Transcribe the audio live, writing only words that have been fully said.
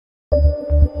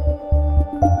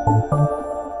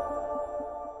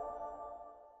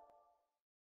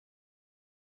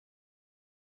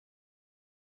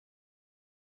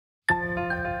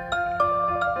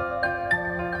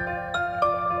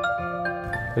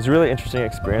It was a really interesting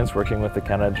experience working with the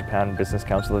Canada-Japan Business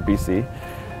Council of BC.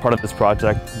 Part of this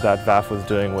project that VAFF was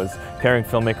doing was pairing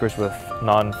filmmakers with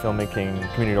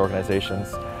non-filmmaking community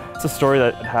organizations. It's a story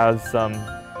that has some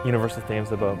universal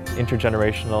themes about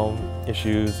intergenerational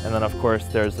issues, and then of course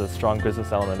there's a strong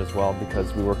business element as well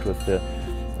because we worked with the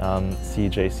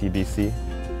CJCBC.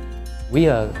 We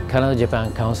are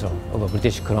Canada-Japan Council of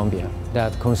British Columbia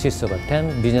that consists of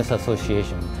 10 business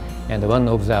associations and 1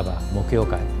 observer,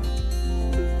 Mokyokai.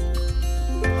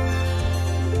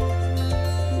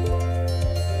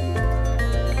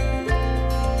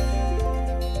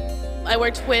 I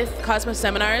worked with Cosmos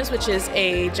Seminars, which is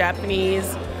a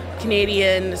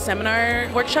Japanese-Canadian seminar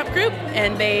workshop group,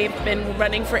 and they've been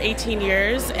running for 18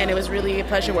 years, and it was really a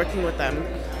pleasure working with them.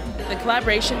 The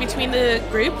collaboration between the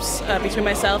groups, between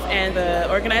myself and the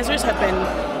organizers, have been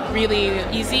really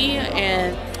easy,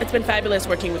 and it's been fabulous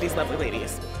working with these lovely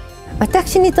ladies.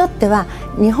 私にとっては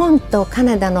日本とカ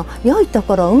ナダの良いと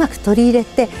ころをうまく取り入れ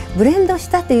てブレンドし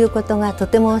たということがと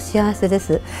ても幸せで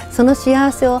す。その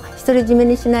幸せを独り占め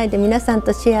にしないで皆さん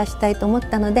とシェアしたいと思っ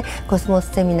たのでコスモ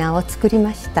スセミナーを作り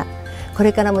ました。こ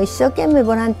れからも一生懸命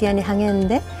ボランティアに励ん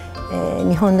で、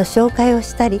日本の紹介を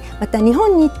したり、また日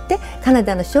本に行ってカナ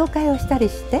ダの紹介をしたり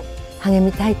して励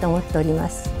みたいと思っておりま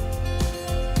す。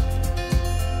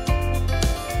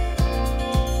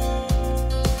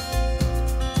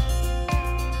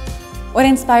What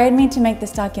inspired me to make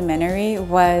this documentary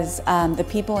was the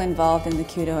people involved in the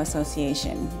Kyudo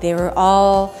Association. They were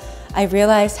all, I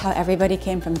realized how everybody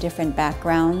came from different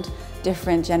background,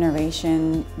 different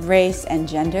generation, race and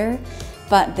gender,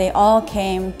 but they all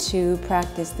came to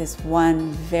practice this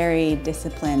one very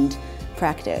disciplined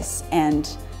practice.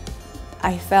 And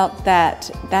I felt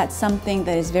that that's something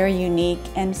that is very unique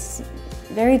and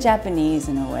very Japanese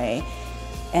in a way.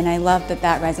 And I love that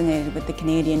that resonated with the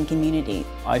Canadian community.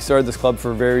 I started this club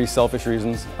for very selfish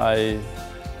reasons. I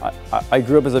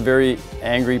grew up as a very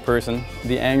angry person.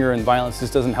 The anger and violence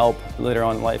just doesn't help later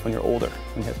on in life when you're older,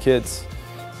 when you have kids,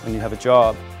 when you have a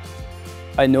job.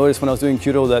 I noticed when I was doing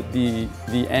Kyudo that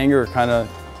the anger kind of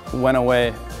went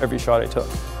away every shot I took.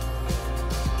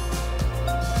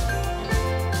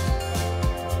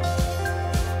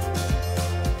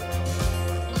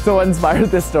 So what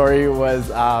inspired this story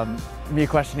was me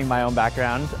questioning my own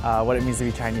background, what it means to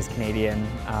be Chinese Canadian,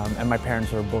 and my parents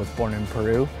were both born in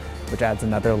Peru, which adds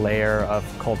another layer of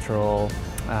cultural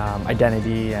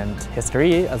identity and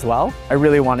history as well. I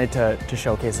really wanted to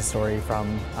showcase a story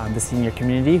from the senior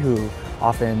community who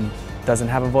often doesn't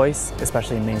have a voice,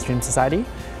 especially in mainstream society,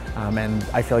 and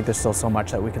I feel like there's still so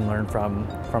much that we can learn from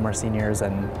our seniors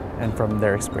and from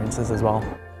their experiences as well.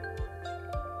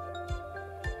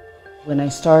 When I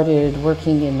started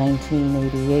working in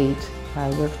 1988, I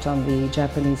worked on the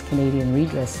Japanese-Canadian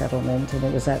redress settlement, and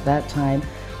it was at that time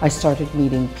I started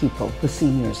meeting people, the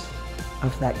seniors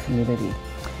of that community.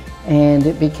 And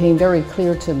it became very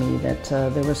clear to me that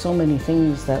there were so many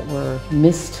things that were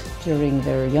missed during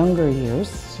their younger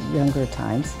years, younger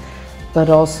times, but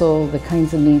also the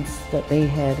kinds of needs that they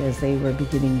had as they were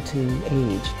beginning to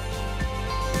age.